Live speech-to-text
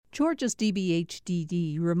Georgia's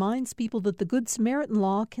DBHDD reminds people that the Good Samaritan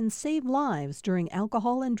Law can save lives during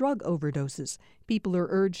alcohol and drug overdoses. People are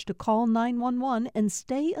urged to call 911 and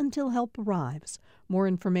stay until help arrives. More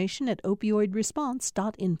information at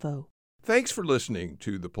opioidresponse.info. Thanks for listening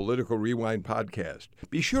to the Political Rewind podcast.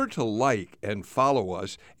 Be sure to like and follow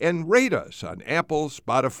us and rate us on Apple,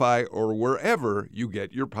 Spotify, or wherever you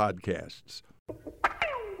get your podcasts.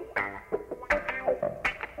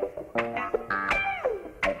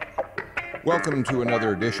 Welcome to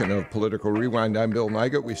another edition of Political Rewind. I'm Bill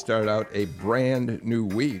Nigut. We start out a brand new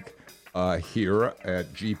week here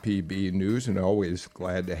at GPB News, and always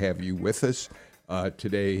glad to have you with us.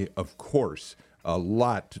 Today, of course, a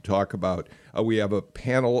lot to talk about. We have a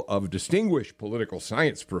panel of distinguished political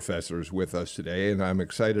science professors with us today, and I'm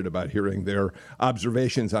excited about hearing their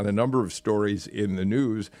observations on a number of stories in the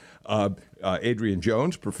news. Adrian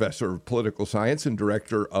Jones, professor of political science and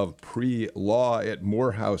director of pre-law at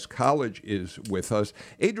Morehouse College, is with us.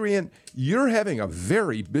 Adrian, you're having a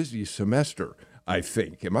very busy semester, I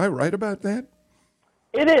think. Am I right about that?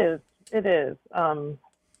 It is.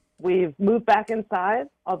 We've moved back inside,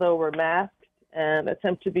 although we're masked and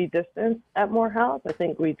attempt to be distant at Morehouse. I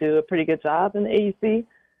think we do a pretty good job in the AUC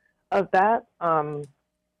of that.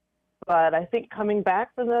 But I think coming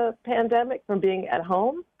back from the pandemic, from being at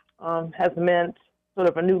home, has meant sort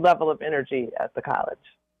of a new level of energy at the college.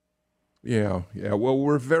 Yeah. Well,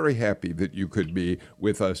 we're very happy that you could be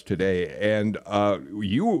with us today. And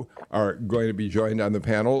you are going to be joined on the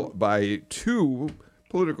panel by two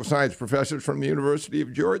political science professors from the University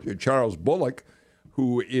of Georgia, Charles Bullock,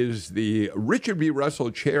 who is the Richard B.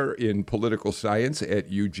 Russell Chair in Political Science at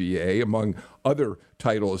UGA, among other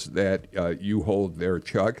titles that you hold there,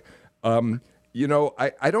 Chuck. I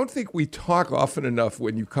don't think we talk often enough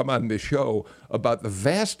when you come on this show about the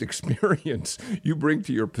vast experience you bring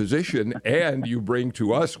to your position and you bring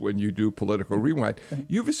to us when you do Political Rewind.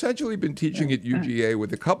 You've essentially been teaching at UGA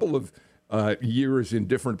with a couple of years in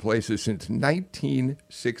different places since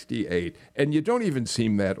 1968, and you don't even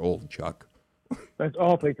seem that old, Chuck. That's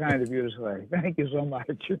awfully kind of you to say. Thank you so much.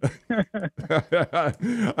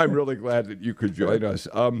 I'm really glad that you could join us.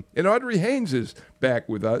 And Audrey Haynes is back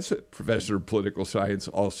with us, professor of political science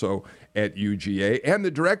also at UGA, and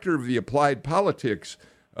the director of the Applied Politics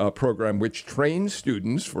program, which trains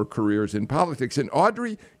students for careers in politics. And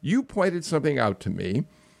Audrey, you pointed something out to me,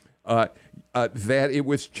 that it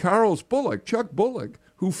was Charles Bullock, Chuck Bullock,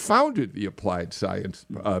 who founded the Applied Science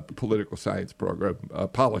Political Science program,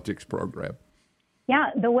 politics program.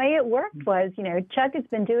 Yeah, the way it worked was, Chuck has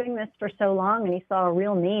been doing this for so long and he saw a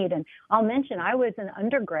real need. And I'll mention I was an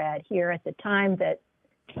undergrad here at the time that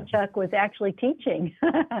Chuck was actually teaching.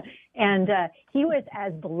 And he was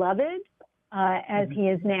as beloved as he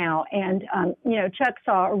is now. And, Chuck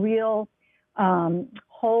saw a real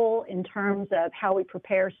hole in terms of how we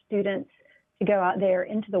prepare students to go out there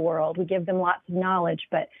into the world. We give them lots of knowledge,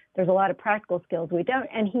 but there's a lot of practical skills we don't.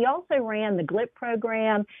 And he also ran the GLIP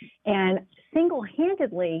program and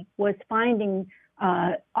single-handedly was finding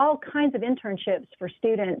all kinds of internships for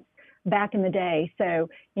students back in the day. So,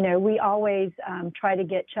 we always try to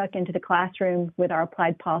get Chuck into the classroom with our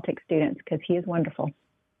applied politics students because he is wonderful.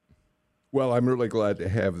 Well, I'm really glad to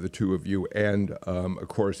have the two of you and, of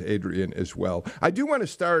course, Adrian as well. I do want to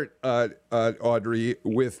start, Audrey,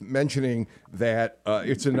 with mentioning that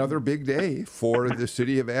it's another big day for the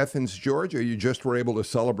city of Athens, Georgia. You just were able to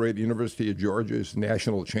celebrate the University of Georgia's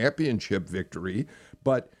national championship victory.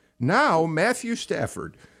 But now Matthew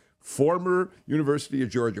Stafford, former University of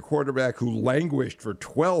Georgia quarterback who languished for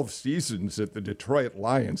 12 seasons at the Detroit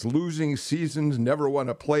Lions, losing seasons, never won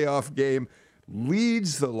a playoff game,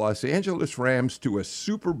 leads the Los Angeles Rams to a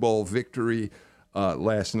Super Bowl victory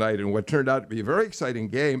last night in what turned out to be a very exciting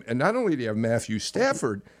game. And not only do you have Matthew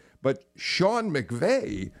Stafford, but Sean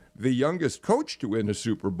McVay, the youngest coach to win a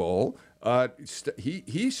Super Bowl.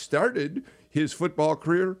 He started his football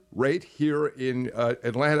career right here in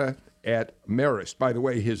Atlanta at Marist. By the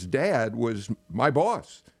way, his dad was my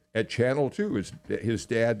boss at Channel 2. His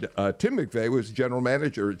dad, Tim McVay, was general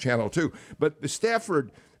manager at Channel 2. But the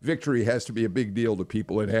Stafford victory has to be a big deal to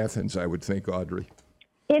people in Athens, I would think, Audrey.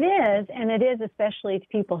 It is, and it is especially to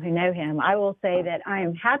people who know him. I will say that I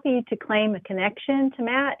am happy to claim a connection to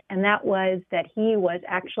Matt, and that was that he was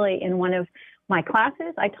actually in one of my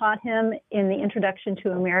classes. I taught him in the Introduction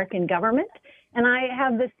to American Government, and I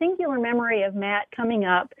have the singular memory of Matt coming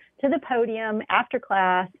up to the podium after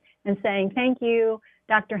class and saying, "Thank you,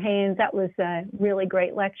 Dr. Haynes, that was a really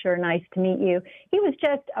great lecture. Nice to meet you." He was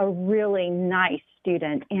just a really nice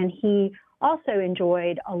student, and he also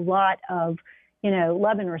enjoyed a lot of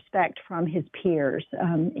love and respect from his peers,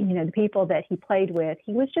 the people that he played with.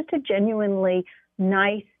 He was just a genuinely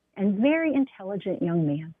nice and very intelligent young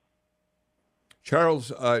man.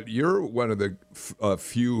 Charles, you're one of the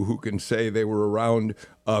few who can say they were around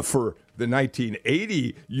for the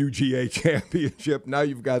 1980 UGA championship. Now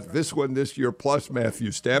you've got this one this year plus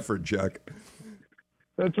Matthew Stafford, Chuck.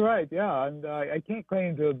 That's right, yeah. And I can't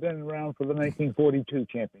claim to have been around for the 1942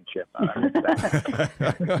 championship.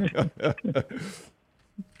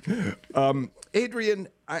 Adrian,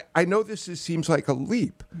 I know this seems like a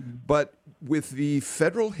leap, but with the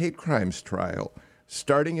federal hate crimes trial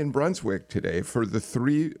starting in Brunswick today for the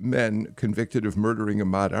 3 men convicted of murdering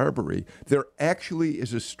Ahmaud Arbery, there actually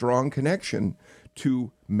is a strong connection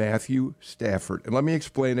to Matthew Stafford. And let me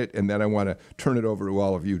explain it, and then I want to turn it over to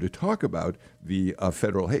all of you to talk about the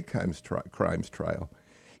federal hate crimes trial.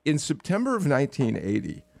 In September of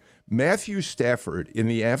 1980, Matthew Stafford, in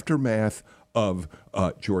the aftermath of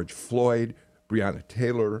George Floyd, Breonna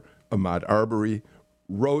Taylor, Ahmaud Arbery,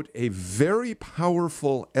 wrote a very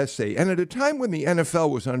powerful essay. And at a time when the NFL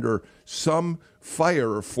was under some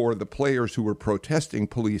fire for the players who were protesting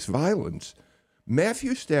police violence,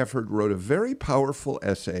 Matthew Stafford wrote a very powerful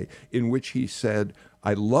essay in which he said,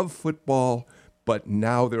 I love football, but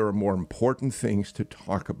now there are more important things to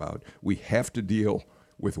talk about. We have to deal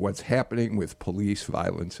with what's happening with police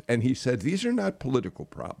violence. And he said, these are not political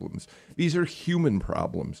problems. These are human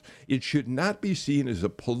problems. It should not be seen as a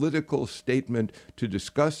political statement to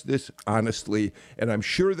discuss this honestly. And I'm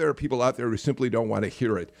sure there are people out there who simply don't want to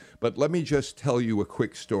hear it. But let me just tell you a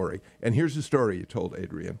quick story. And here's the story you told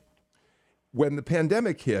Adrian. When the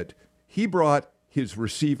pandemic hit, he brought his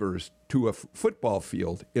receivers to a football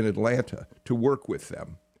field in Atlanta to work with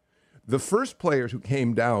them. The first players who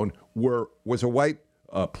came down was a white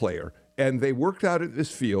player, and they worked out at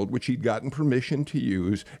this field, which he'd gotten permission to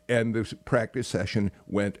use, and the practice session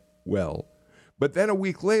went well. But then a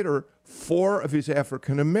week later, 4 of his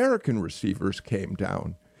African-American receivers came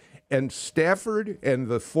down, and Stafford and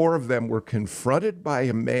the 4 of them were confronted by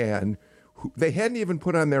a man who they hadn't even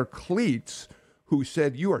put on their cleats, who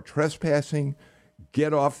said, you are trespassing,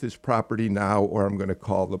 get off this property now or I'm going to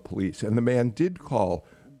call the police. And the man did call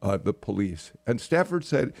the police. And Stafford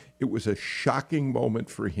said it was a shocking moment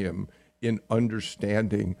for him in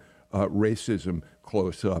understanding racism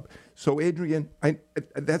close up. So, Adrian,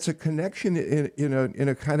 that's a connection in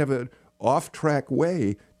a kind of an off-track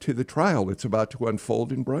way to the trial that's about to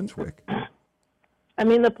unfold in Brunswick. I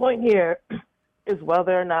mean, the point here is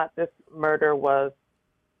whether or not this murder was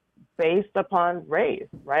based upon race,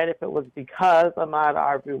 right? If it was because Ahmaud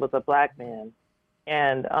Arbery was a black man.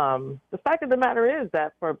 And the fact of the matter is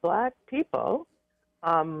that for black people,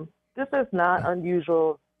 this is not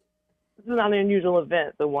unusual. This is not an unusual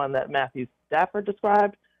event, the one that Matthew Stafford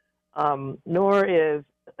described, nor is,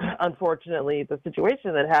 unfortunately, the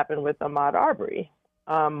situation that happened with Ahmaud Arbery.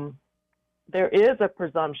 There is a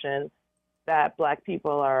presumption that black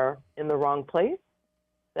people are in the wrong place,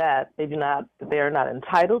 that they are not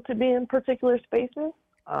entitled to be in particular spaces,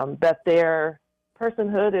 that their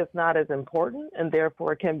personhood is not as important and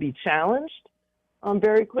therefore can be challenged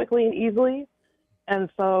very quickly and easily. And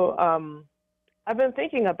so I've been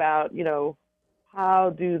thinking about, how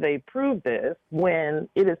do they prove this when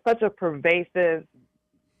it is such a pervasive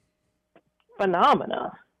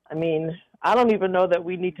phenomena? I mean, I don't even know that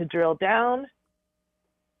we need to drill down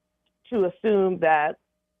to assume that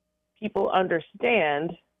people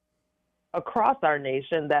understand across our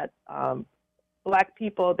nation that Black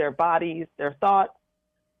people, their bodies, their thoughts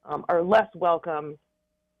are less welcome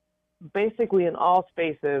basically in all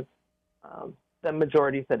spaces than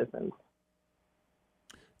majority citizens.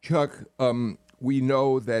 Chuck, we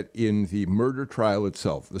know that in the murder trial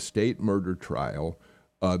itself, the state murder trial,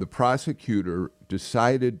 the prosecutor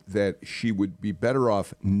decided that she would be better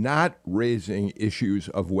off not raising issues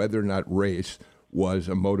of whether or not race was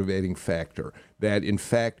a motivating factor. That, in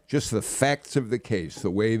fact, just the facts of the case, the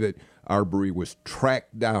way that Arbery was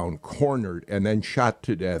tracked down, cornered, and then shot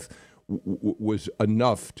to death was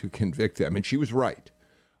enough to convict them. And she was right.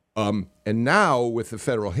 And now, with the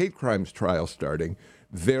federal hate crimes trial starting,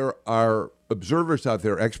 there are observers out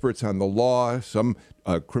there, experts on the law, some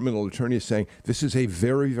criminal attorneys saying this is a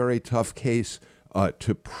very, very tough case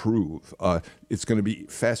to prove. It's going to be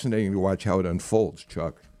fascinating to watch how it unfolds,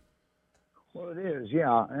 Chuck. Well, it is,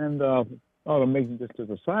 yeah. And to make just as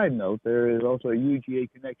a side note, there is also a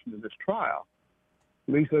UGA connection to this trial.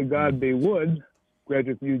 Lisa Godbey Wood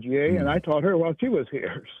graduated from UGA, and I taught her while she was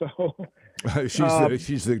here. So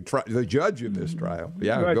She's the judge in this trial.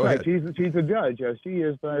 Yeah, Right, go right. ahead. She's a judge. She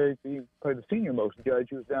is probably the senior most judge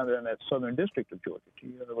who was down there in that Southern District of Georgia.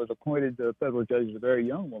 She was appointed federal judge as a very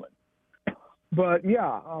young woman. But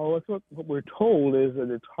yeah, what we're told is that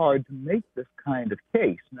it's hard to make this kind of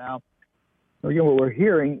case. Now, again, what we're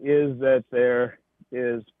hearing is that there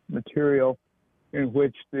is material in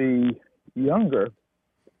which the younger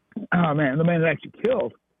man, the man that actually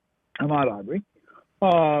killed Ahmaud Arbery,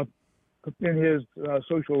 in his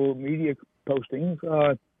social media postings,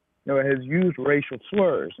 has used racial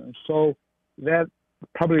slurs, and so that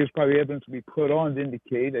probably evidence to be put on to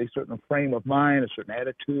indicate a certain frame of mind, a certain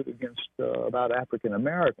attitude against about African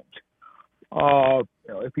Americans.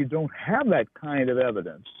 If you don't have that kind of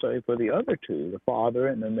evidence, say for the other two, the father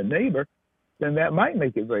and then the neighbor, then that might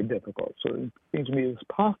make it very difficult. So it seems to me it's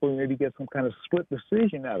possible to maybe get some kind of split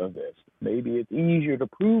decision out of this. Maybe it's easier to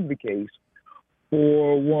prove the case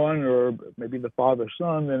for one or maybe the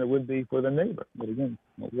father-son than it would be for the neighbor. But again,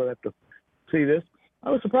 we'll have to see this.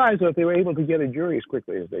 I was surprised that they were able to get a jury as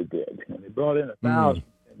quickly as they did. They brought in 1,000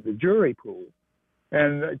 in the jury pool.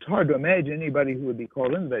 And it's hard to imagine anybody who would be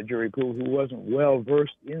called into that jury pool who wasn't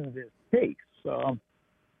well-versed in this case. So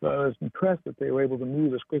I was impressed that they were able to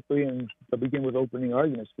move as quickly and to begin with opening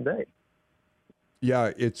arguments today.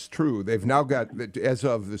 Yeah, it's true. They've now got, as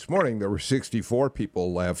of this morning, there were 64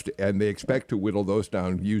 people left, and they expect to whittle those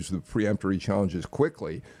down, use the preemptory challenges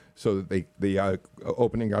quickly, so that the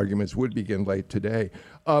opening arguments would begin late today.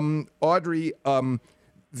 Audrey,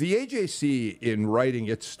 the AJC, in writing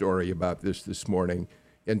its story about this morning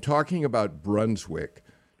and talking about Brunswick,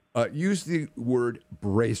 used the word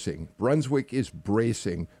bracing. Brunswick is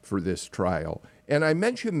bracing for this trial. And I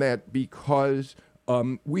mention that because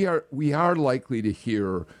we are likely to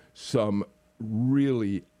hear some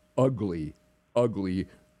really ugly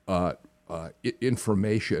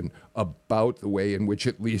information about the way in which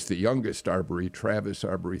at least the youngest Arbery, Travis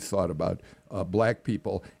Arbery, thought about black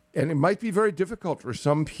people. And it might be very difficult for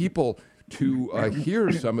some people to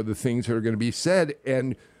hear some of the things that are going to be said,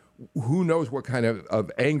 and who knows what kind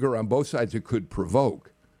of anger on both sides it could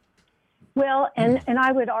provoke. Well, and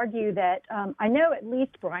I would argue that I know at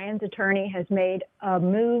least Brian's attorney has made a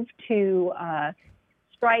move to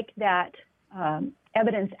strike that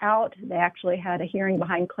evidence out. They actually had a hearing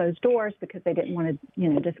behind closed doors because they didn't want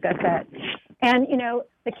to, discuss that. And,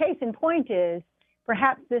 the case in point is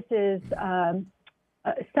perhaps this is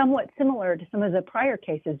somewhat similar to some of the prior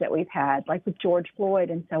cases that we've had, like with George Floyd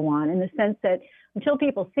and so on, in the sense that until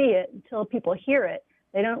people see it, until people hear it,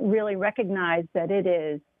 they don't really recognize that it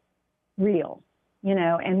is real,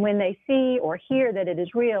 and when they see or hear that it is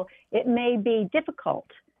real, it may be difficult,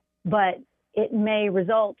 but it may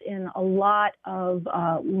result in a lot of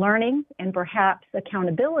learning and perhaps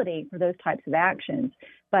accountability for those types of actions.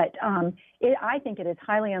 But I think it is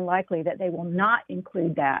highly unlikely that they will not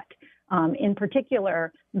include that. In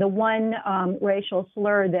particular, the one racial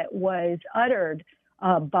slur that was uttered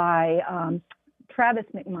by Travis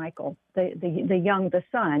McMichael, the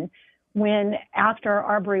son, when after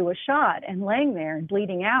Arbery was shot and laying there and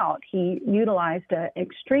bleeding out, he utilized an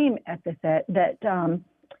extreme epithet that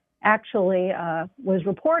actually was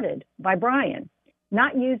reported by Brian,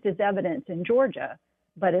 not used as evidence in Georgia,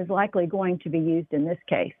 but is likely going to be used in this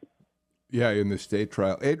case. Yeah, in the state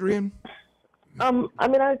trial. Adrian?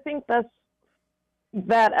 I think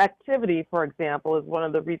that activity, for example, is one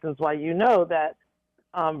of the reasons why that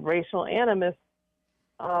racial animus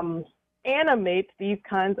animates these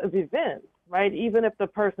kinds of events, right? Even if the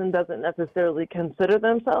person doesn't necessarily consider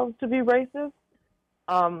themselves to be racist.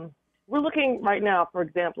 We're looking right now, for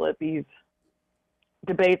example, at these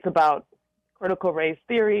debates about critical race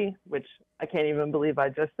theory, which I can't even believe I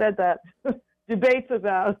just said that. Debates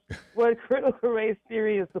about what critical race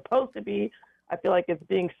theory is supposed to be. I feel like it's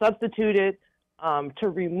being substituted to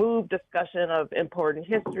remove discussion of important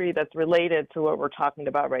history that's related to what we're talking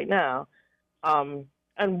about right now.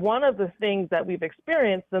 And one of the things that we've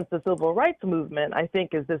experienced since the civil rights movement, I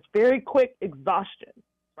think, is this very quick exhaustion,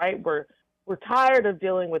 right? We're tired of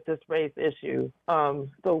dealing with this race issue.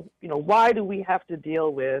 So, why do we have to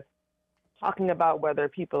deal with talking about whether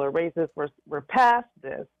people are racist? We're past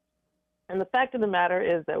this. And the fact of the matter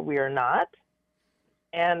is that we are not,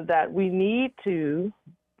 and that we need to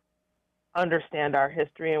understand our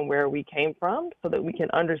history and where we came from so that we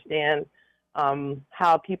can understand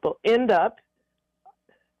how people end up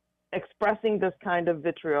expressing this kind of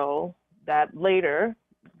vitriol that later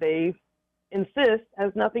they insist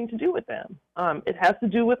has nothing to do with them. It has to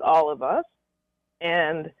do with all of us,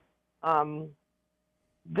 and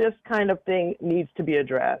this kind of thing needs to be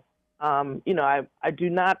addressed.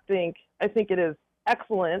 I think it is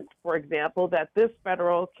excellent, for example, that this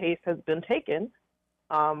federal case has been taken.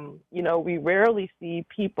 We rarely see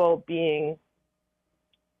people being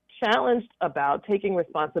challenged about taking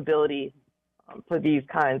responsibility for these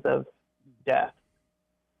kinds of deaths.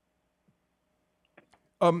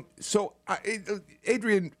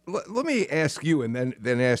 Adrienne, let me ask you, and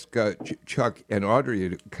then ask Chuck and Audrey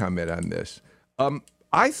to comment on this.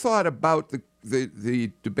 I thought about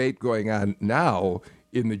the debate going on now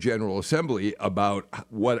in the General Assembly about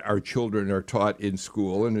what our children are taught in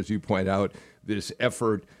school, and as you point out, this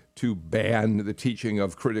effort to ban the teaching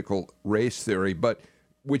of critical race theory, but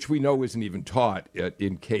which we know isn't even taught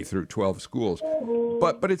in K through 12 schools.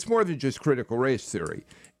 But it's more than just critical race theory.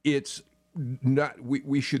 It's not.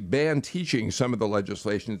 We should ban teaching some of the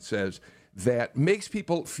legislation that says that makes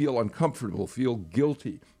people feel uncomfortable, feel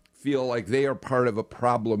guilty, feel like they are part of a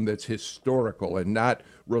problem that's historical and not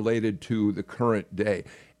related to the current day.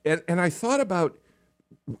 And I thought about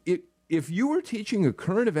it. If you were teaching a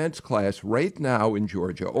current events class right now in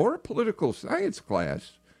Georgia or a political science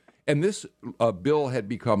class, and this bill had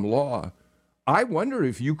become law, I wonder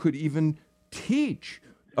if you could even teach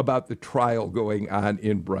about the trial going on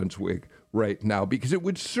in Brunswick right now, because it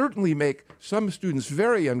would certainly make some students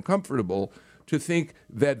very uncomfortable to think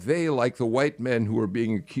that they, like the white men who are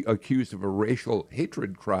being accused of a racial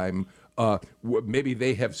hatred crime, maybe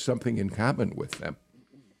they have something in common with them.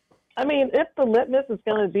 I mean, if the litmus is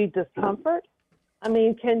going to be discomfort,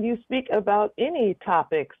 can you speak about any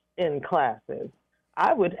topics in classes?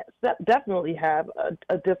 I would definitely have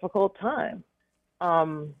a difficult time.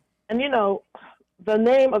 The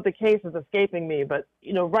name of the case is escaping me, but,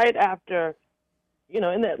 right after, in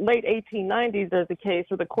the late 1890s, there's a case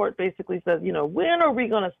where the court basically says, when are we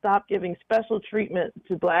going to stop giving special treatment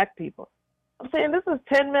to Black people? I'm saying this is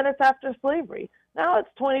 10 minutes after slavery. Now it's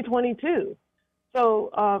 2022. So,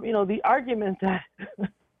 the argument that,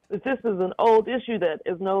 that this is an old issue that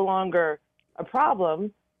is no longer a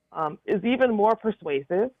problem is even more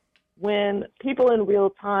persuasive when people in real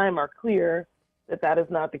time are clear that that is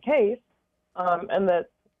not the case, and that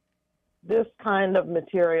this kind of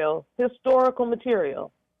material, historical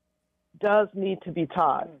material, does need to be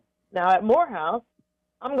taught. Now, at Morehouse,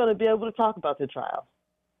 I'm going to be able to talk about the trial.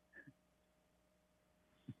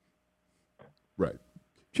 Right.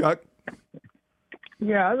 Chuck?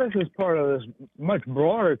 Yeah, this is part of this much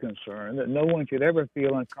broader concern that no one should ever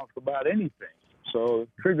feel uncomfortable about anything. So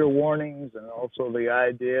trigger warnings, and also the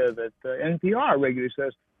idea that NPR regularly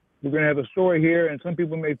says we're going to have a story here, and some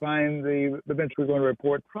people may find the events we're going to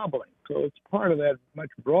report troubling. So it's part of that much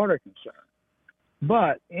broader concern.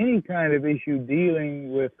 But any kind of issue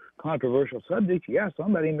dealing with controversial subjects,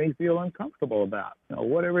 somebody may feel uncomfortable about,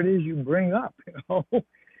 whatever it is you bring up,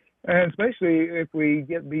 And especially if we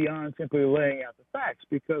get beyond simply laying out the facts,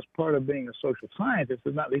 because part of being a social scientist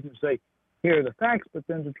is not even to say, here are the facts, but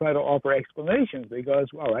then to try to offer explanations because,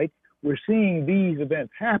 all right, we're seeing these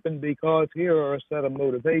events happen because here are a set of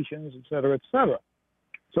motivations, et cetera, et cetera.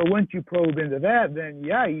 So once you probe into that, then,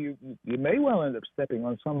 you may well end up stepping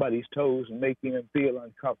on somebody's toes and making them feel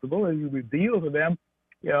uncomfortable, and you reveal to them,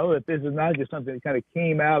 that this is not just something that kind of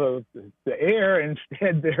came out of the air.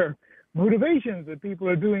 Instead, they're motivations that people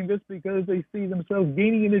are doing this because they see themselves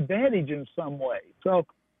gaining an advantage in some way. So,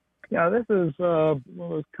 this is one of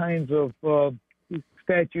those kinds of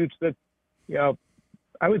statutes that,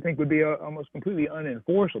 I would think would be almost completely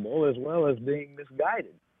unenforceable as well as being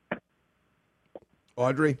misguided.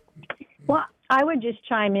 Audrey? Well, I would just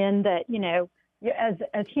chime in that,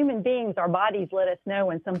 as human beings, our bodies let us know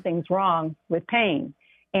when something's wrong with pain.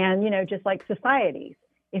 And, just like societies,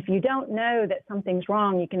 if you don't know that something's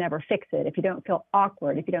wrong, you can never fix it. If you don't feel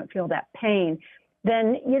awkward, if you don't feel that pain,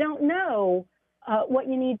 then you don't know what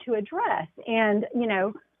you need to address. And,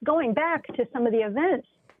 going back to some of the events,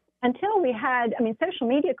 until we had, social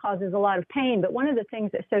media causes a lot of pain, but one of the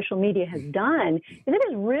things that social media has done is it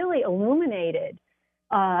has really illuminated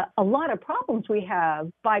a lot of problems we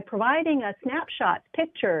have by providing us snapshots,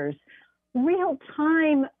 pictures,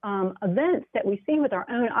 real-time events that we see with our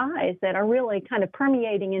own eyes that are really kind of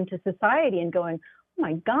permeating into society and going, oh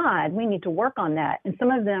my God, we need to work on that. And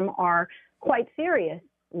some of them are quite serious,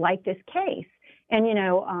 like this case. And,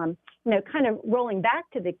 kind of rolling back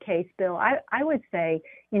to the case, Bill, I would say,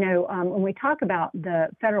 when we talk about the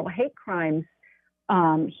federal hate crimes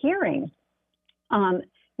hearing,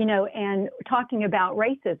 and talking about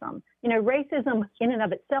racism, racism in and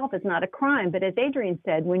of itself is not a crime. But as Adrienne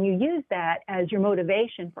said, when you use that as your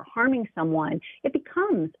motivation for harming someone, it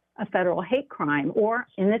becomes a federal hate crime, or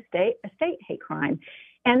in this state, a state hate crime.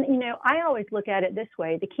 And, I always look at it this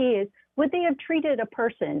way. The key is, would they have treated a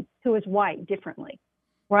person who is white differently,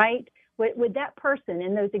 right? Would that person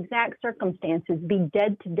in those exact circumstances be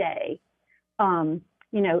dead today,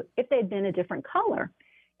 if they'd been a different color?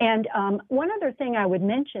 And one other thing I would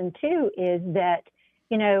mention, too, is that,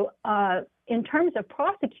 in terms of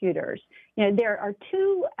prosecutors, there are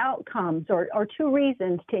two outcomes or two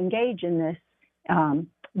reasons to engage in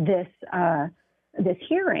this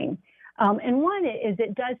hearing. And one is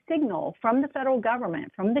it does signal from the federal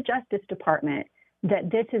government, from the Justice Department,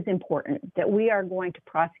 that this is important, that we are going to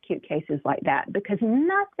prosecute cases like that, because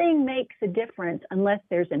nothing makes a difference unless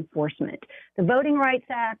there's enforcement. The Voting Rights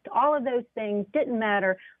Act, all of those things didn't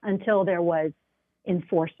matter until there was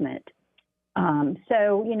enforcement.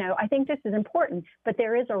 I think this is important, but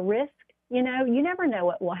there is a risk. You never know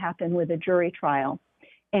what will happen with a jury trial.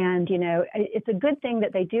 And, it's a good thing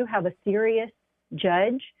that they do have a serious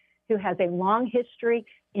judge who has a long history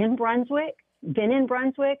in Brunswick, been in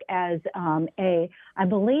Brunswick as I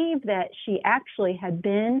believe that she actually had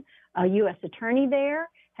been a U.S. attorney there,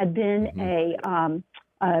 had been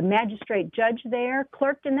a magistrate judge there,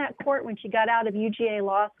 clerked in that court when she got out of UGA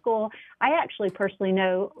Law School. I actually personally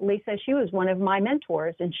know Lisa. She was one of my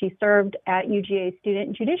mentors, and she served at UGA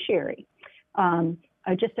Student Judiciary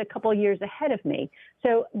just a couple of years ahead of me.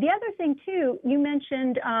 So the other thing, too, you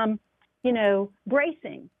mentioned,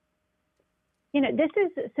 bracing. This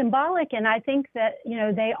is symbolic, and I think that,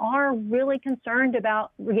 they are really concerned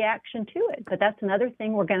about reaction to it. But that's another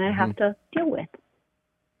thing we're going to have to deal with.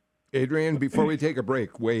 Adrienne, before we take a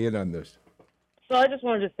break, weigh in on this. So I just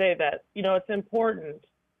wanted to say that, it's important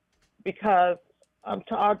because,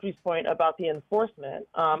 to Audrey's point about the enforcement,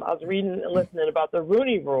 I was reading and listening about the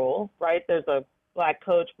Rooney Rule, right? There's a black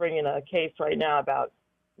coach bringing a case right now about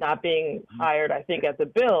not being hired, I think, at the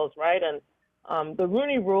Bills, right? And the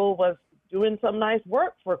Rooney Rule was doing some nice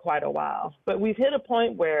work for quite a while. But we've hit a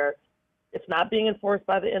point where it's not being enforced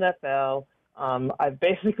by the NFL. I've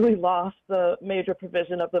basically lost the major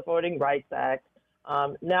provision of the Voting Rights Act.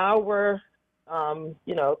 Now we're,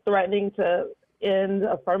 threatening to end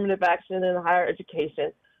affirmative action in higher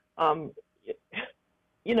education.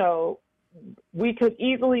 We could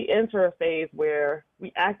easily enter a phase where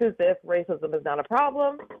we act as if racism is not a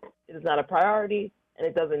problem, it is not a priority, and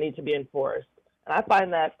it doesn't need to be enforced. And I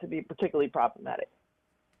find that to be particularly problematic.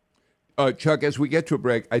 Chuck, as we get to a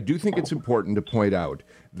break, I do think it's important to point out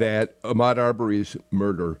that Ahmaud Arbery's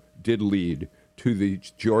murder did lead to the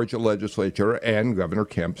Georgia legislature and Governor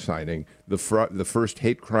Kemp signing the first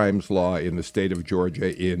hate crimes law in the state of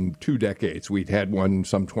Georgia in 2 decades. We'd had one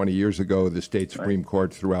some 20 years ago. The state Supreme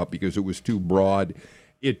Court threw out because it was too broad.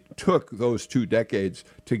 It took those 2 decades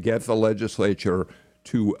to get the legislature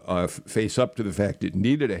to face up to the fact it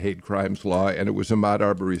needed a hate crimes law, and it was Ahmaud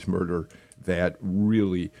Arbery's murder that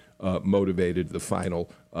really motivated the final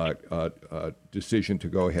decision to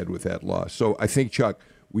go ahead with that law. So I think, Chuck,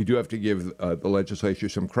 we do have to give the legislature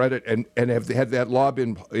some credit. And had that law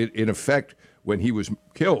been in effect when he was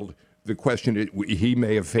killed, the question he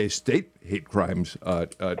may have faced state hate crimes. I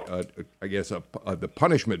guess the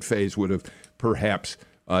punishment phase would have perhaps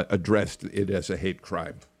addressed it as a hate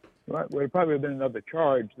crime. Right. Well, it probably have been another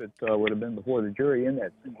charge that would have been before the jury in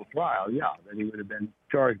that single trial. Yeah, that he would have been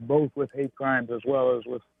charged both with hate crimes as well as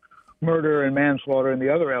with murder and manslaughter and the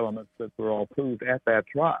other elements that were all proved at that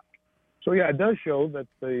trial. So, yeah, it does show that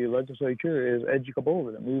the legislature is educable,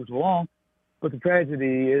 that it moves along. But the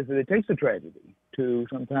tragedy is that it takes a tragedy to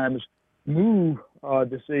sometimes move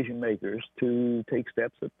decision makers to take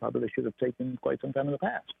steps that probably they should have taken quite some time in the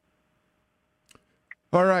past.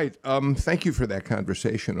 All right. Thank you for that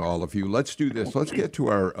conversation, all of you. Let's do this. Let's get to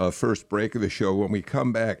our first break of the show. When we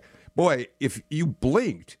come back, boy, if you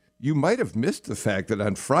blinked, you might have missed the fact that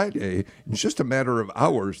on Friday, in just a matter of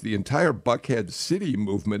hours, the entire Buckhead City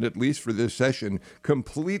movement, at least for this session,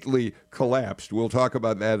 completely collapsed. We'll talk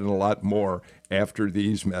about that and a lot more after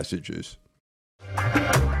these messages.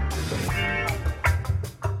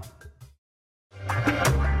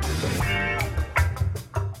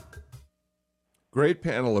 Great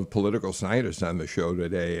panel of political scientists on the show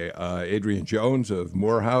today. Adrienne Jones of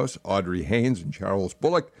Morehouse, Audrey Haynes, and Charles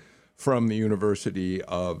Bullock from the University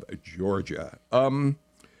of Georgia. Late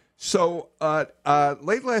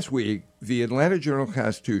last week, the Atlanta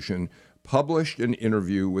Journal-Constitution published an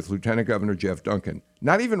interview with Lieutenant Governor Jeff Duncan,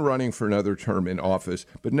 not even running for another term in office,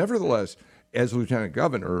 but nevertheless, as Lieutenant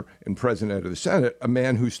Governor and President of the Senate, a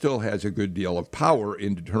man who still has a good deal of power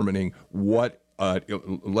in determining what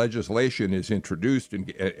legislation is introduced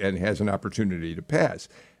and has an opportunity to pass.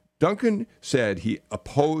 Duncan said he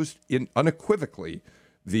opposed unequivocally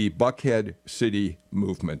the Buckhead City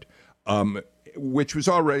movement, which was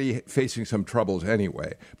already facing some troubles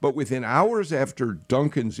anyway. But within hours after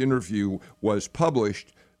Duncan's interview was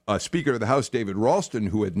published, Speaker of the House David Ralston,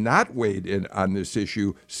 who had not weighed in on this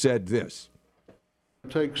issue, said this.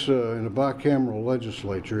 It takes, in a bicameral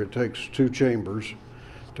legislature, it takes two chambers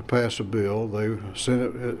to pass a bill. The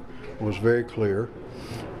Senate was very clear,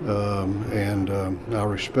 and I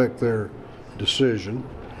respect their decision.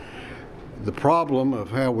 The problem of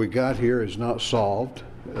how we got here is not solved,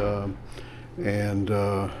 and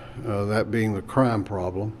that being the crime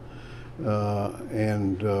problem.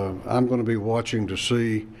 And I'm going to be watching to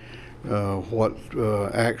see what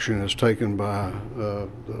action is taken by the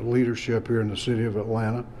leadership here in the city of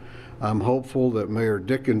Atlanta. I'm hopeful that Mayor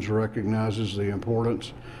Dickens recognizes the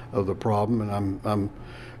importance of the problem, and I'm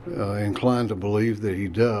inclined to believe that he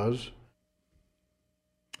does.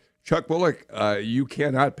 Chuck Bullock, you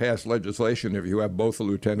cannot pass legislation if you have both the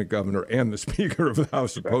lieutenant governor and the Speaker of the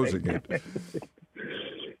House opposing it.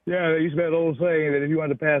 Yeah, there used to be that old saying that if you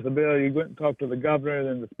wanted to pass a bill, you went and talked to the governor,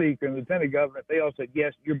 then the speaker, and the lieutenant governor. If they all said,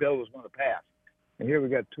 yes, your bill was going to pass. And here we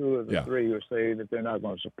got two of the three who are saying that they're not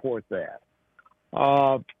going to support that.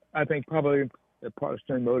 I think probably they're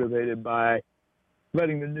partially motivated by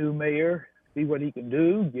letting the new mayor see what he can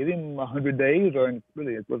do, give him 100 days, or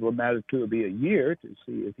really it will matter to be a year to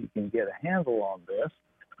see if he can get a handle on this.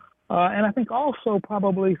 And I think also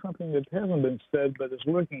probably something that hasn't been said but is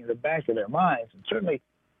lurking in the back of their minds, and certainly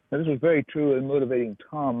this was very true in motivating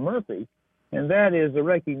Tom Murphy, and that is the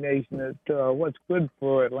recognition that what's good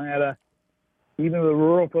for Atlanta, even though the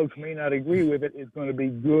rural folks may not agree with it, is going to be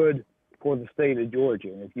good for the state of Georgia.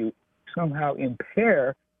 And if you somehow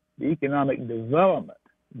impair the economic development,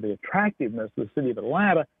 the attractiveness of the city of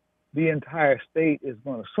Atlanta, the entire state is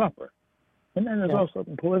going to suffer. And then there's also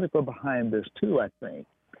something political behind this, too, I think.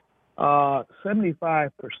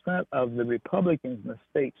 75% of the Republicans in the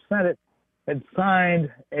state Senate had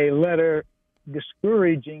signed a letter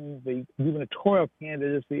discouraging the gubernatorial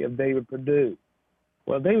candidacy of David Perdue.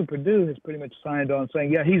 Well, David Perdue has pretty much signed on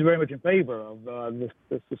saying, yeah, he's very much in favor of the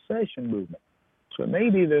secession movement. So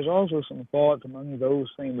maybe there's also some thought among those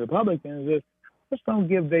same Republicans that let's don't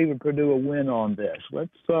give David Perdue a win on this.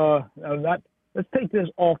 Let's take this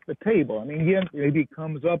off the table. I mean, again, maybe it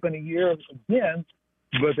comes up in a year again,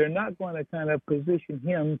 but they're not going to kind of position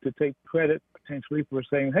him to take credit potentially for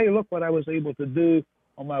saying, hey, look what I was able to do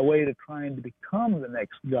on my way to trying to become the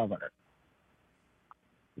next governor.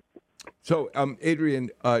 So,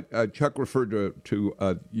 Adrian, Chuck referred to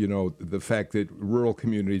the fact that rural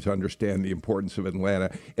communities understand the importance of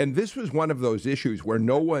Atlanta, and this was one of those issues where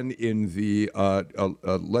no one in the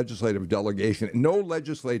legislative delegation, no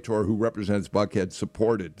legislator who represents Buckhead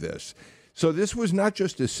supported this. So this was not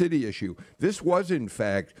just a city issue. This was, in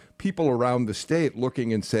fact, people around the state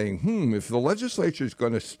looking and saying, if the legislature is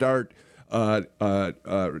going to start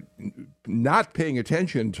not paying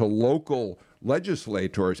attention to local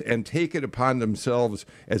legislators and take it upon themselves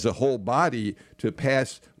as a whole body to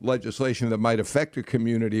pass legislation that might affect a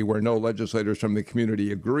community where no legislators from the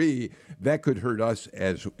community agree, that could hurt us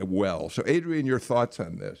as well. So, Adrian, your thoughts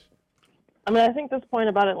on this? I mean, I think this point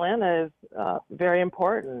about Atlanta is very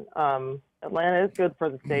important. Atlanta is good for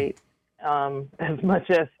the state, as much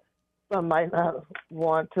as some might not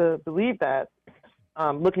want to believe that.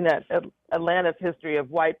 Looking at Atlanta's history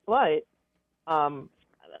of white flight,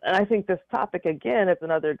 and I think this topic, again, is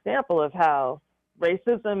another example of how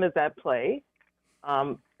racism is at play.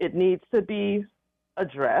 It needs to be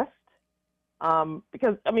addressed.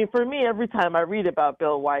 Because, I mean, for me, every time I read about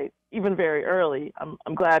Bill White, even very early,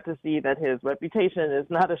 I'm glad to see that his reputation is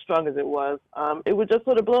not as strong as it was. It would just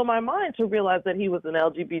sort of blow my mind to realize that he was an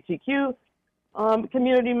LGBTQ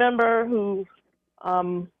community member who,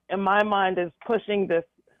 in my mind, is pushing this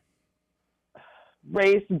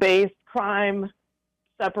race-based crime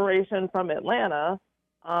separation from Atlanta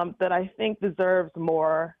that I think deserves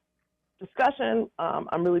more discussion.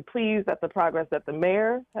 I'm really pleased at the progress that the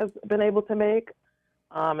mayor has been able to make,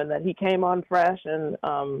 and that he came on fresh, and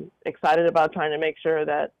excited about trying to make sure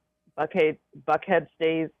that Buckhead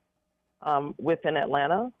stays within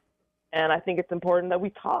Atlanta. And I think it's important that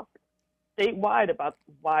we talk statewide about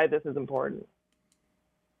why this is important.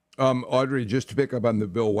 Audrey, just to pick up on the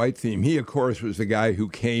Bill White theme, he, of course, was the guy who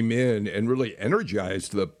came in and really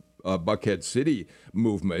energized the Buckhead City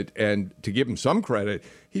movement. And to give him some credit,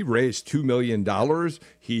 he raised $2 million.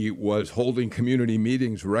 He was holding community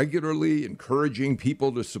meetings regularly, encouraging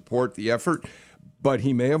people to support the effort. But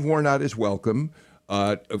he may have worn out his welcome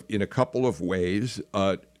in a couple of ways.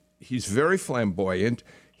 He's very flamboyant.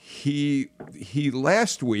 He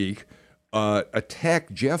last week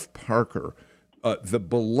attacked Jeff Parker, the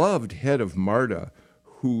beloved head of MARTA,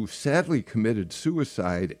 who sadly committed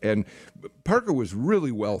suicide. And Parker was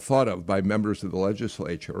really well thought of by members of the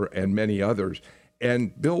legislature and many others.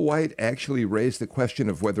 And Bill White actually raised the question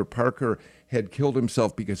of whether Parker had killed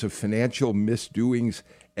himself because of financial misdoings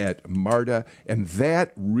at MARTA, and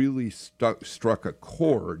that really struck a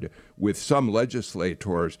chord with some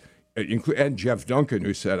legislators, and Jeff Duncan,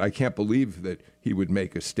 who said, I can't believe that he would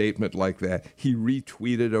make a statement like that. He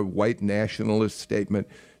retweeted a white nationalist statement.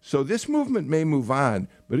 So this movement may move on,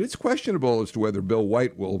 but it's questionable as to whether Bill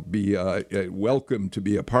White will be welcome to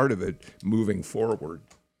be a part of it moving forward.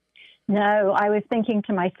 No, I was thinking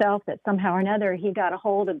to myself that somehow or another he got a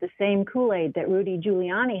hold of the same Kool-Aid that Rudy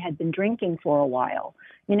Giuliani had been drinking for a while.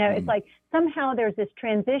 You know, It's like somehow there's this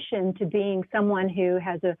transition to being someone who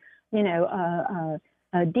has a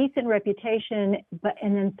decent reputation,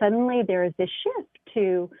 and then suddenly there is this shift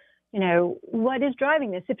to, what is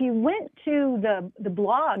driving this? If you went to the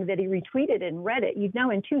blog that he retweeted and read it, you'd know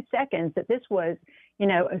in 2 seconds that this was,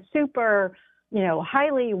 a super,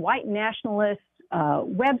 highly white nationalist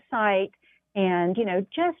website, and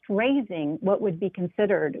just raising what would be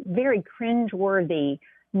considered very cringeworthy,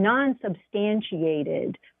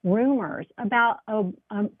 non-substantiated rumors about a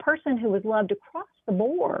person who was loved across the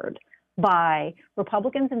board by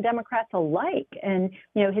Republicans and Democrats alike. And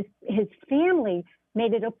his family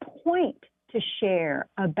made it a point to share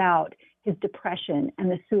about his depression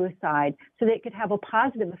and the suicide so that it could have a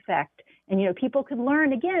positive effect, and people could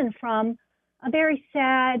learn again from a very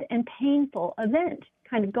sad and painful event,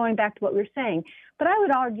 kind of going back to what we were saying. But I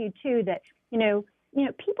would argue, too, that,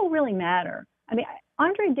 people really matter. I mean,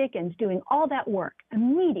 Andre Dickens doing all that work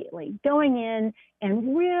immediately, going in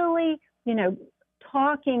and really,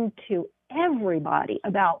 talking to everybody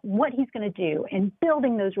about what he's going to do and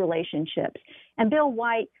building those relationships. And Bill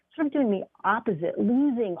White sort of doing the opposite,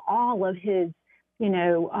 losing all of his,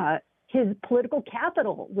 his political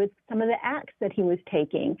capital with some of the acts that he was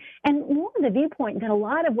taking. And more of the viewpoint that a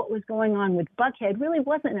lot of what was going on with Buckhead really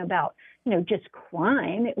wasn't about, just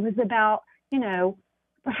crime. It was about,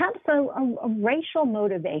 perhaps a racial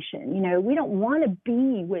motivation. We don't want to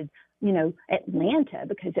be with, Atlanta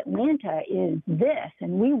because Atlanta is this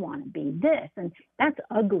and we want to be this. And that's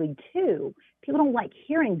ugly too. People don't like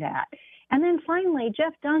hearing that. And then finally,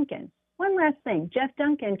 Jeff Duncan. One last thing. Jeff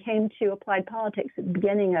Duncan came to Applied Politics at the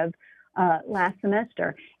beginning of last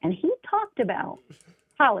semester, and he talked about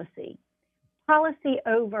policy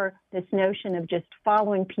over this notion of just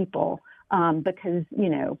following people because,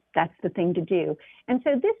 that's the thing to do. And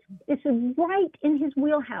so this is right in his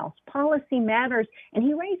wheelhouse. Policy matters. And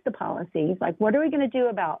he raised the policy. He's like, what are we going to do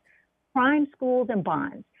about crime, schools, and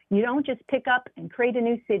bonds? You don't just pick up and create a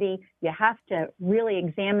new city. You have to really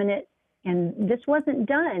examine it. And this wasn't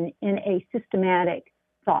done in a systematic,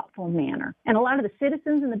 thoughtful manner. And a lot of the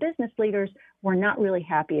citizens and the business leaders were not really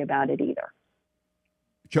happy about it either.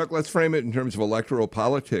 Chuck, let's frame it in terms of electoral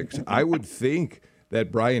politics. I would think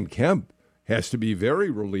that Brian Kemp has to be very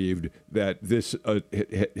relieved that this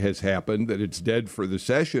has happened, that it's dead for the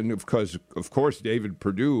session, because, of course, David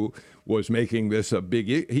Perdue was making this a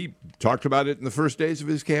big... He talked about it in the first days of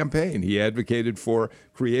his campaign. He advocated for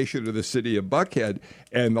creation of the city of Buckhead,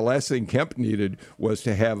 and the last thing Kemp needed was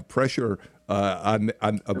to have pressure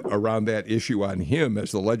around that issue on him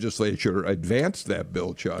as the legislature advanced that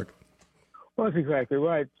bill, Chuck. Well, that's exactly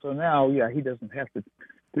right. So now, he doesn't have to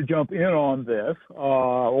jump in on this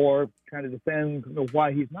or try to defend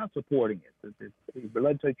why he's not supporting it. The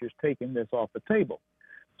legislature's taking this off the table.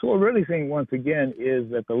 So what we're really seeing once again is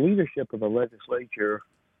that the leadership of the legislature,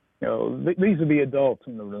 these are the adults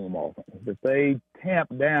in the room often, that they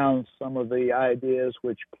tamp down some of the ideas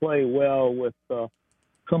which play well with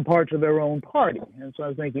some parts of their own party. And so I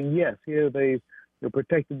was thinking, yes, here they're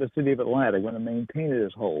protecting the city of Atlanta, going to maintain it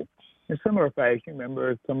as whole. In similar fashion,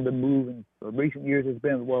 remember, some of the move in recent years has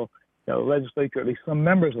been, the legislature, at least some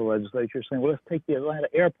members of the legislature, saying, well, let's take the Atlanta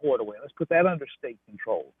airport away. Let's put that under state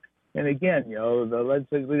control. And again, the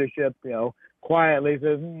legislative leadership, quietly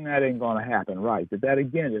says, that ain't going to happen, right? That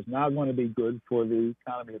again is not going to be good for the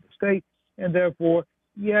economy of the state. And therefore,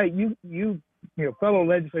 you fellow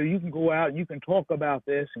legislator, you can go out and you can talk about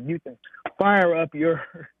this and you can fire up your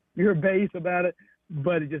base about it,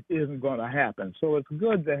 but it just isn't going to happen. So it's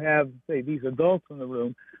good to have, say, these adults in the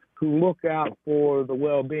room who look out for the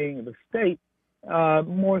well-being of the state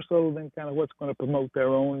more so than kind of what's going to promote their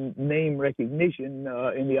own name recognition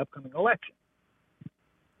in the upcoming election.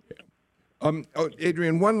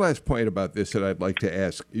 Adrian, one last point about this that I'd like to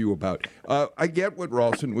ask you about. I get what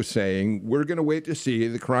Ralston was saying. We're going to wait to see.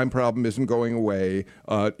 The crime problem isn't going away.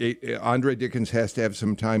 Andre Dickens has to have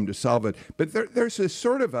some time to solve it. But there's a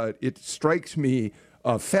sort of it strikes me,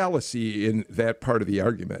 a fallacy in that part of the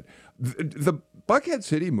argument. The Buckhead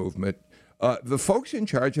City movement The folks in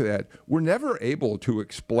charge of that were never able to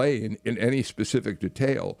explain in any specific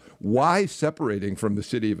detail why separating from the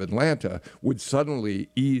city of Atlanta would suddenly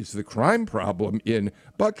ease the crime problem in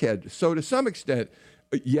Buckhead. So to some extent,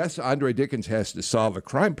 yes, Andre Dickens has to solve a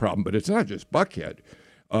crime problem, but it's not just Buckhead.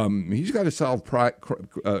 He's got to solve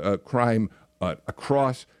crime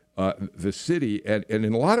across the city, and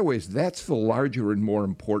in a lot of ways, that's the larger and more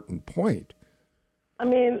important point. I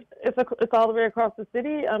mean, it's all the way across the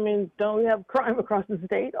city. I mean, don't we have crime across the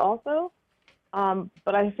state also?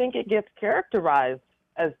 But I think it gets characterized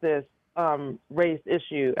as this race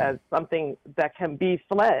issue, as something that can be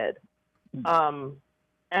fled.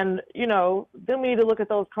 And, you know, then we need to look at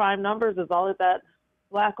those crime numbers. Is all of that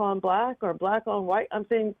black on black or black on white? I'm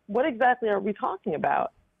saying, what exactly are we talking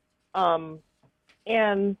about?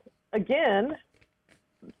 And again,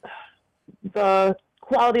 the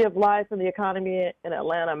quality of life and the economy in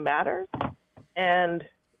Atlanta matters, and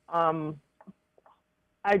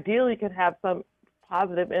ideally could have some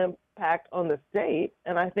positive impact on the state.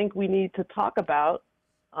 And I think we need to talk about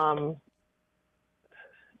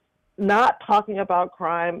not talking about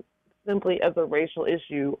crime simply as a racial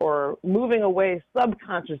issue, or moving away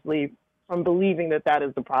subconsciously from believing that that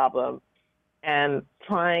is the problem, and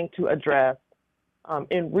trying to address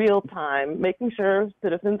in real time, making sure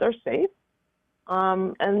citizens are safe,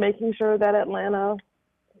 and making sure that Atlanta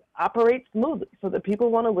operates smoothly so that people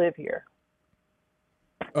want to live here.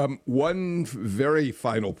 One very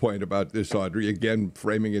final point about this, Audrey, again,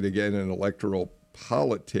 framing it again in electoral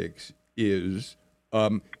politics, is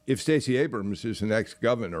if Stacey Abrams is the next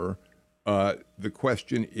governor, the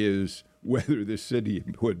question is whether the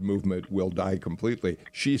cityhood movement will die completely.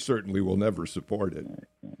 She certainly will never support it.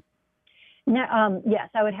 No, yes,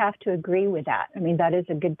 I would have to agree with that. I mean, that is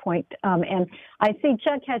a good point. And I see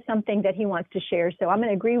Chuck has something that he wants to share. So I'm going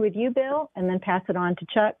to agree with you, Bill, and then pass it on to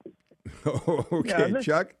Chuck. Okay,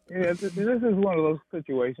 Chuck? Yeah, this is one of those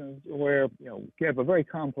situations where, you know, you have a very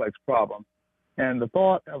complex problem. And the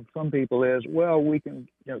thought of some people is, well, we can,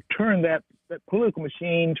 you know, turn that political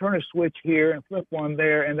machine, turn a switch here and flip one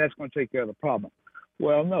there, and that's going to take care of the problem.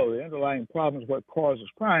 Well, no, the underlying problem is what causes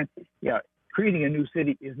crime. Yeah, creating a new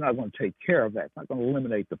city is not going to take care of that. It's not going to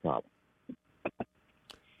eliminate the problem.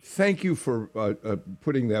 Thank you for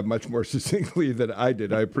putting that much more succinctly than I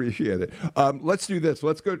did. I appreciate it. Let's do this.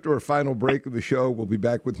 Let's go to our final break of the show. We'll be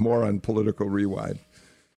back with more on Political Rewind.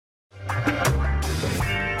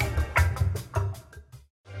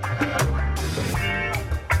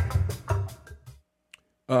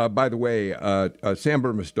 By the way, Sam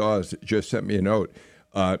Burmese-Dawes just sent me a note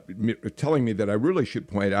telling me that I really should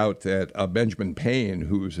point out that Benjamin Payne,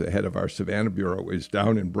 who's the head of our Savannah Bureau, is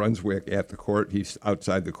down in Brunswick at the court. He's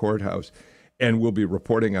outside the courthouse, and we'll be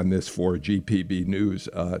reporting on this for GPB News,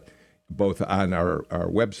 both on our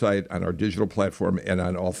website, on our digital platform, and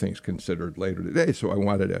on All Things Considered later today. So I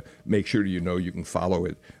wanted to make sure you know you can follow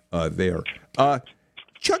it there.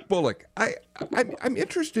 Chuck Bullock, I'm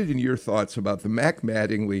interested in your thoughts about the Mac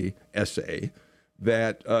Mattingly essay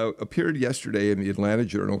that appeared yesterday in the Atlanta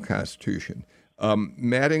Journal-Constitution.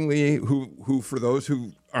 Mattingly, who for those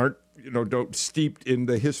who aren't, don't steeped in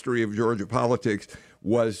the history of Georgia politics,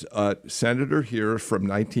 was a senator here from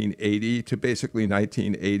 1980 to basically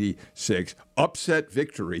 1986. Upset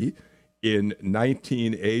victory in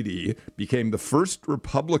 1980, became the first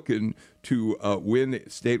Republican to win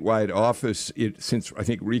statewide office since, I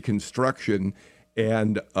think, Reconstruction,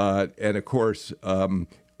 and of course,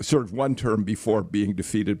 served one term before being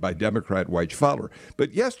defeated by Democrat Dwight Fowler.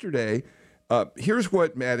 But yesterday, here's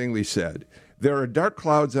what Mattingly said. There are dark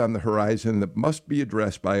clouds on the horizon that must be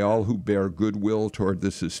addressed by all who bear goodwill toward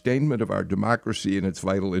the sustainment of our democracy and its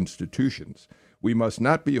vital institutions. We must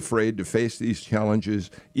not be afraid to face these challenges,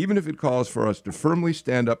 even if it calls for us to firmly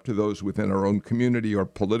stand up to those within our own community or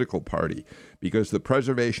political party, because the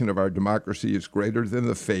preservation of our democracy is greater than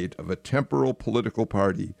the fate of a temporal political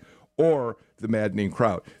party or the maddening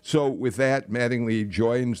crowd. So with that, Mattingly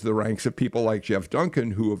joins the ranks of people like Jeff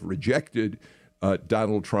Duncan, who have rejected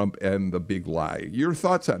Donald Trump and the big lie. Your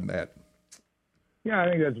thoughts on that? Yeah, I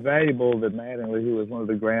think that's valuable that Mattingly, who is one of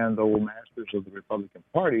the grand old masters of the Republican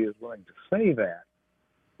Party, is willing to say that.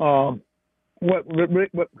 What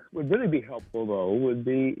would really be helpful, though, would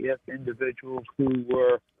be if individuals who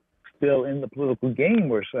were still in the political game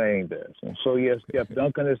were saying this. And so, yes, Jeff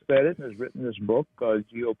Duncan has said it and has written this book,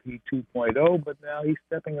 GOP 2.0, but now he's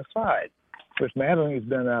stepping aside. Of course, Mattingly's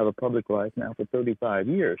been out of public life now for 35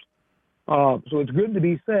 years. So it's good to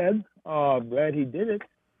be said. Glad he did it.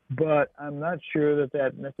 But I'm not sure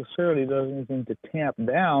that necessarily does anything to tamp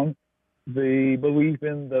down the belief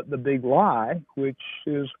in the big lie, which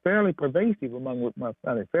is fairly pervasive among,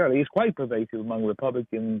 is quite pervasive among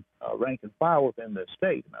Republican rank and file within the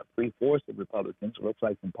state. About 3/4 of Republicans, it looks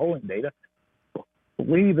like from polling data,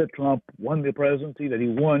 believe that Trump won the presidency, that he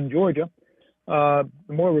won Georgia. The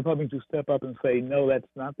more Republicans who step up and say, no, that's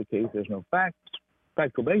not the case, there's no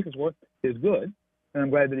factual basis for it, is good, and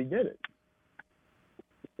I'm glad that he did it.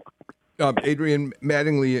 Adrian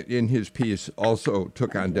Mattingly, in his piece, also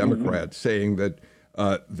took on Democrats, saying that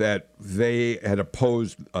that they had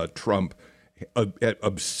opposed Trump,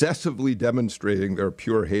 obsessively demonstrating their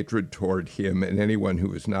pure hatred toward him and anyone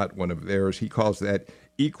who is not one of theirs. He calls that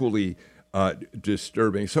equally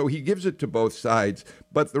disturbing. So he gives it to both sides.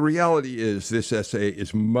 But the reality is this essay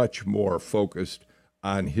is much more focused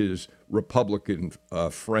on his Republican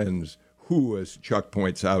friends who, as Chuck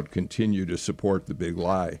points out, continue to support the big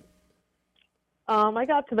lie. I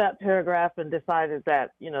got to that paragraph and decided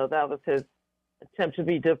that, that was his attempt to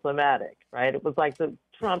be diplomatic, right? It was like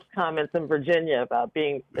Trump's comments in Virginia about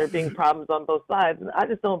there being problems on both sides, and I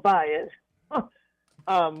just don't buy it.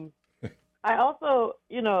 I also,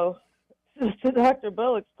 to Dr.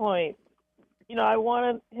 Bullock's point, I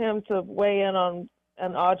wanted him to weigh in on,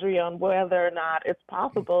 and Audrey, on whether or not it's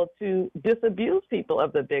possible to disabuse people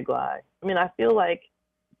of the big lie. I mean, I feel like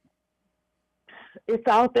it's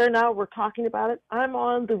out there now. We're talking about it. I'm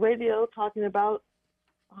on the radio talking about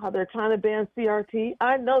how they're trying to ban CRT.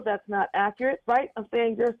 I know that's not accurate, right? I'm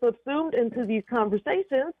saying you're subsumed into these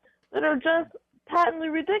conversations that are just patently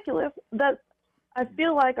ridiculous, that I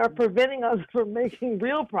feel like are preventing us from making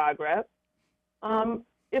real progress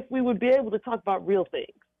if we would be able to talk about real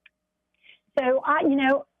things. So,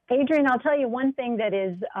 Adrian, I'll tell you one thing that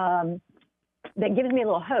is that gives me a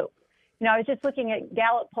little hope. I was just looking at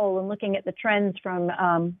Gallup poll and looking at the trends from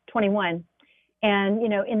 21. And,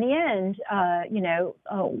 in the end,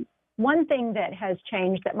 one thing that has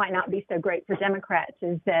changed that might not be so great for Democrats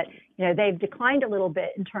is that, they've declined a little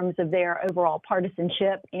bit in terms of their overall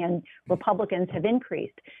partisanship, and Republicans have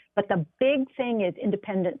increased. But the big thing is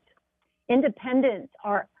independents. Independents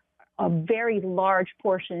are a very large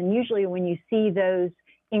portion. And usually when you see those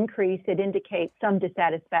increase, it indicates some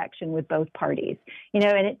dissatisfaction with both parties,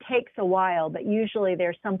 and it takes a while, but usually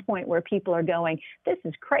there's some point where people are going, this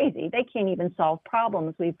is crazy. They can't even solve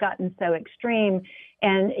problems. We've gotten so extreme.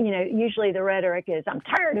 And, usually the rhetoric is, I'm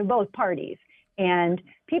tired of both parties. And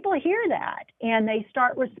people hear that and they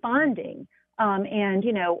start responding.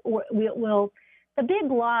 The big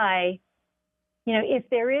lie, if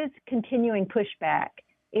there is continuing pushback,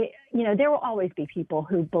 there will always be people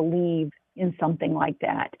who believe in something like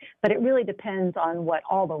that, but it really depends on what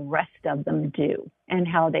all the rest of them do and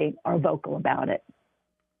how they are vocal about it.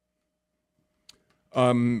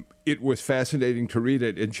 It was fascinating to read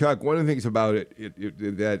it. And Chuck, one of the things about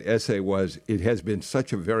that essay was it has been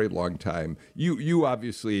such a very long time. You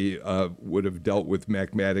obviously would have dealt with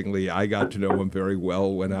Mac Mattingly. I got to know him very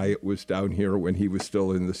well when I was down here when he was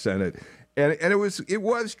still in the Senate. And it was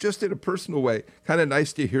just in a personal way kind of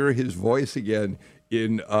nice to hear his voice again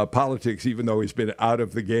in politics, even though he's been out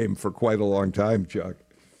of the game for quite a long time, Chuck.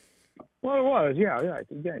 Well, it was, yeah.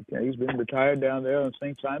 He's been retired down there in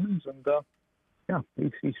St. Simons, and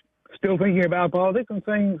he's still thinking about politics and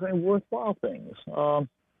saying worthwhile things. The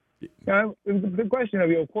question of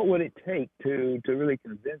what would it take to really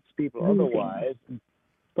convince people otherwise?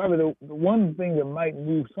 Probably the one thing that might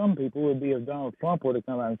move some people would be if Donald Trump were to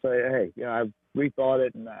come out and say, hey, I've rethought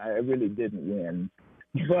it and I really didn't win.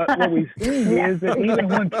 But what we've seen is that even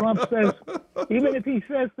when Trump says, even if he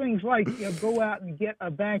says things like, go out and get a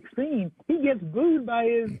vaccine, he gets booed by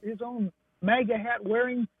his own MAGA hat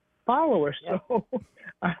wearing followers. Yeah.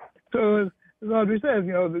 So as Audrey says,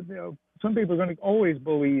 some people are going to always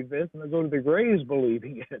believe this and they'll go to their graves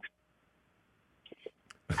believing it.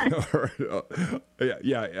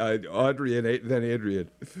 Audrey and then Adrian.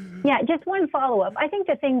 Yeah, just one follow-up. I think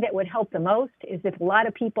the thing that would help the most is if a lot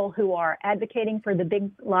of people who are advocating for the big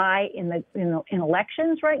lie in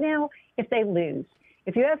elections right now, if they lose.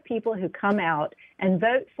 If you have people who come out and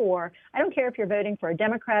vote for, I don't care if you're voting for a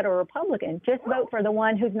Democrat or a Republican, just vote for the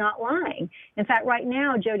one who's not lying. In fact, right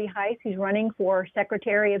now, Jody Hice, who's running for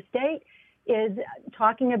Secretary of State, is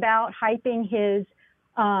talking about hyping his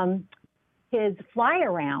fly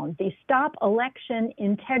around, the Stop Election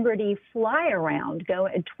Integrity fly around, go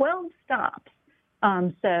at 12 stops.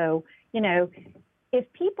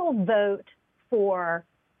 If people vote for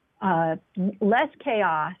less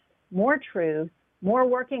chaos, more truth, more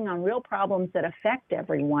working on real problems that affect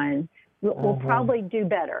everyone, we'll probably do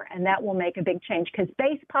better. And that will make a big change because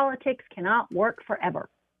base politics cannot work forever.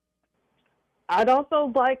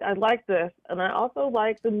 I like this, and I also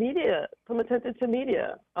like the media, some attention to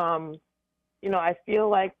media. I feel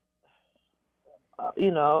like, I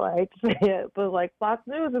hate to say it, but like Fox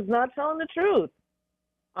News is not telling the truth.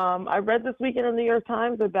 I read this weekend in the New York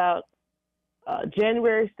Times about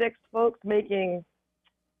January 6th folks making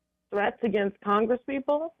threats against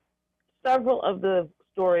Congresspeople. Several of the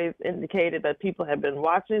stories indicated that people had been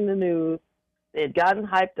watching the news, they had gotten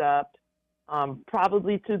hyped up,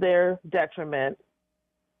 probably to their detriment.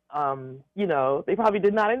 They probably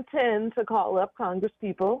did not intend to call up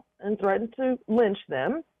Congresspeople and threaten to lynch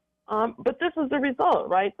them. But this is the result,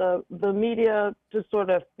 right? The media just sort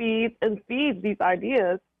of feeds these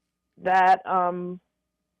ideas that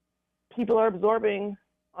people are absorbing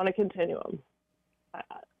on a continuum.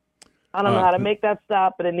 I don't know how to make that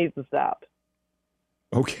stop, but it needs to stop.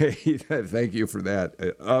 Okay, thank you for that.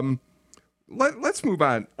 Let's move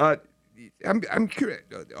on. I'm curious,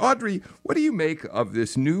 Audrey, what do you make of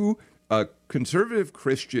this new conservative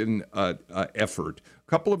Christian effort? A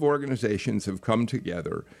couple of organizations have come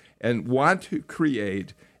together and want to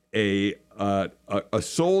create a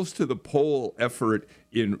Souls to the Poll effort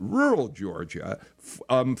in rural Georgia,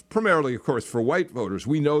 primarily, of course, for white voters.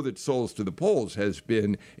 We know that Souls to the Polls has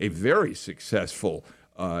been a very successful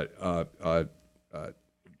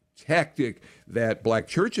tactic that black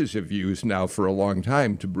churches have used now for a long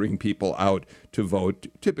time to bring people out to vote,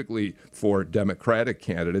 typically for Democratic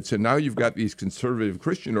candidates. And now you've got these conservative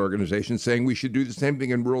Christian organizations saying we should do the same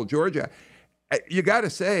thing in rural Georgia. You got to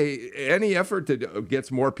say, any effort that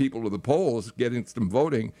gets more people to the polls, getting them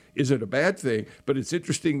voting, isn't a bad thing. But it's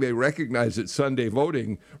interesting they recognize that Sunday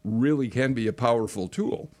voting really can be a powerful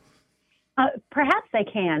tool. Perhaps they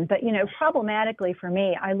can, but, problematically for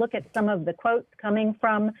me, I look at some of the quotes coming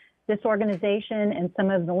from this organization and some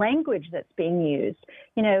of the language that's being used,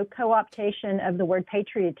 co-optation of the word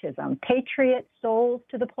patriotism, patriot souls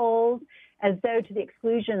to the polls, as though to the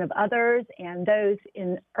exclusion of others and those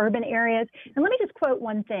in urban areas. And let me just quote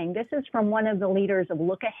one thing. This is from one of the leaders of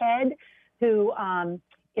Look Ahead, who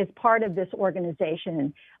is part of this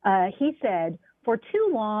organization. He said, "For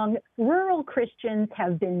too long, rural Christians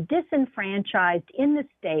have been disenfranchised in the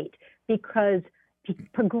state because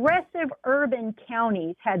progressive urban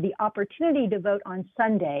counties had the opportunity to vote on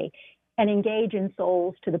Sunday and engage in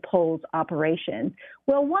Souls to the Polls operations."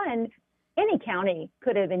 Well, any county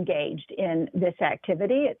could have engaged in this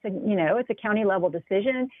activity. It's a county level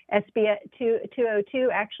decision. SB 202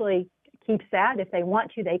 actually keeps that. If they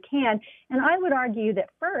want to, they can. And I would argue that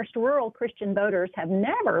first, rural Christian voters have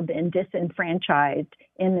never been disenfranchised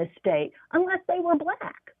in this state unless they were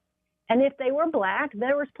black. And if they were black,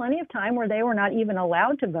 there was plenty of time where they were not even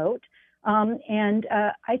allowed to vote.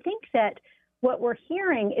 I think that what we're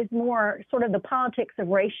hearing is more sort of the politics of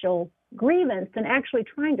racial grievance than actually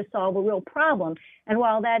trying to solve a real problem. And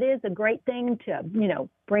while that is a great thing to,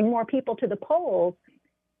 bring more people to the polls,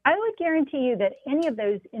 I would guarantee you that any of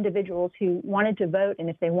those individuals who wanted to vote and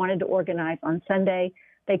if they wanted to organize on Sunday,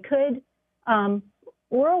 they could,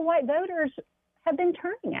 rural white voters have been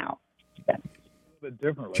turning out. A bit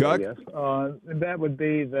differently, Chuck? I guess. And that would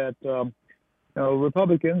be that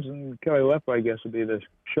Republicans, and Kelly Loeffler, I guess, would be the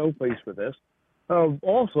showpiece for this, have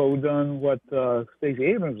also done what Stacey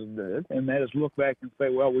Abrams did, and that is look back and say,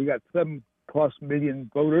 well, we got 7+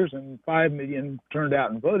 million voters and 5 million turned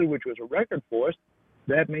out and voted, which was a record for us.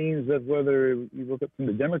 That means that whether you look at from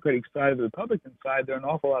the Democratic side or the Republican side, there are an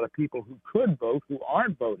awful lot of people who could vote who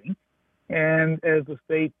aren't voting. And as a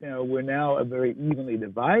state, we're now a very evenly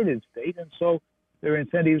divided state, and so there are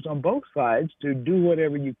incentives on both sides to do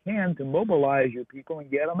whatever you can to mobilize your people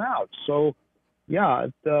and get them out. So, yeah,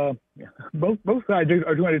 both sides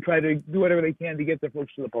are going to try to do whatever they can to get their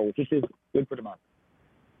folks to the polls, which is good for democracy.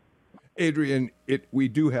 Adrian, we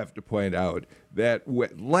do have to point out that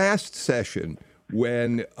last session,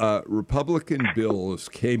 when Republican bills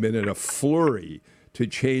came in a flurry to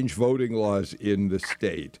change voting laws in the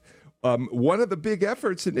state, one of the big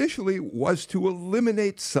efforts initially was to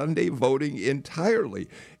eliminate Sunday voting entirely.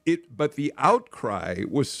 But the outcry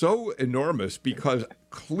was so enormous because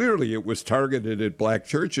clearly it was targeted at black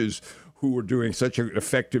churches who were doing such an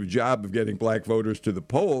effective job of getting black voters to the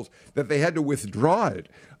polls that they had to withdraw it.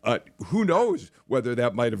 Who knows whether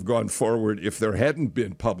that might have gone forward if there hadn't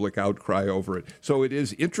been public outcry over it. So it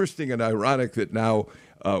is interesting and ironic that now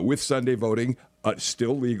with Sunday voting,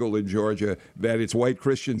 still legal in Georgia, that it's white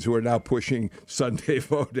Christians who are now pushing Sunday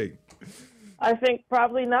voting. I think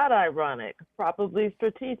probably not ironic, probably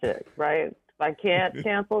strategic, right? If I can't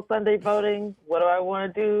cancel Sunday voting, what do I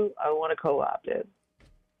want to do? I want to co-opt it.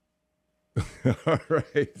 All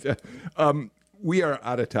right. We are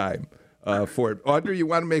out of time for it. Audrey, you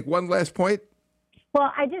want to make one last point?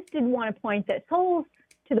 Well, I just did want to point that Souls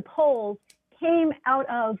to the Polls came out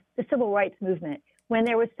of the civil rights movement when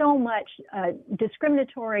there was so much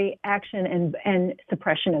discriminatory action and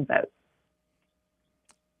suppression of votes.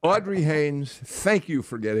 Audrey Haynes, thank you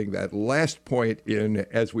for getting that last point in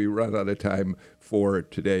as we run out of time for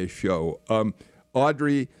today's show.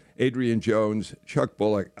 Audrey, Adrian Jones, Chuck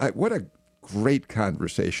Bullock, what a great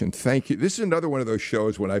conversation. Thank you. This is another one of those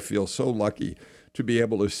shows when I feel so lucky to be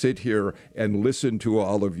able to sit here and listen to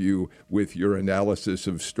all of you with your analysis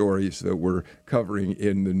of stories that we're covering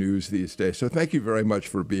in the news these days. So thank you very much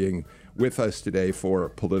for being with us today for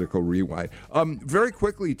Political Rewind. Very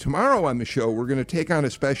quickly, tomorrow on the show, we're going to take on a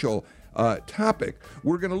special topic.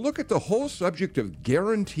 We're going to look at the whole subject of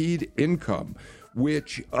guaranteed income,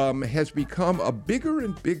 which has become a bigger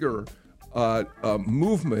and bigger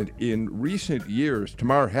movement in recent years.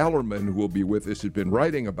 Tamar Hallerman, who will be with us, has been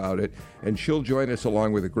writing about it, and she'll join us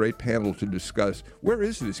along with a great panel to discuss where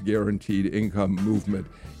is this guaranteed income movement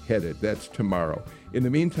headed. That's tomorrow. In the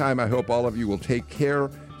meantime, I hope all of you will take care,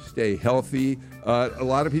 stay healthy. A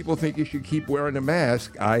lot of people think you should keep wearing a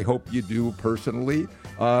mask. I hope you do personally.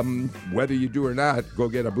 Whether you do or not, go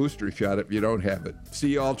get a booster shot if you don't have it.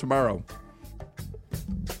 See you all tomorrow.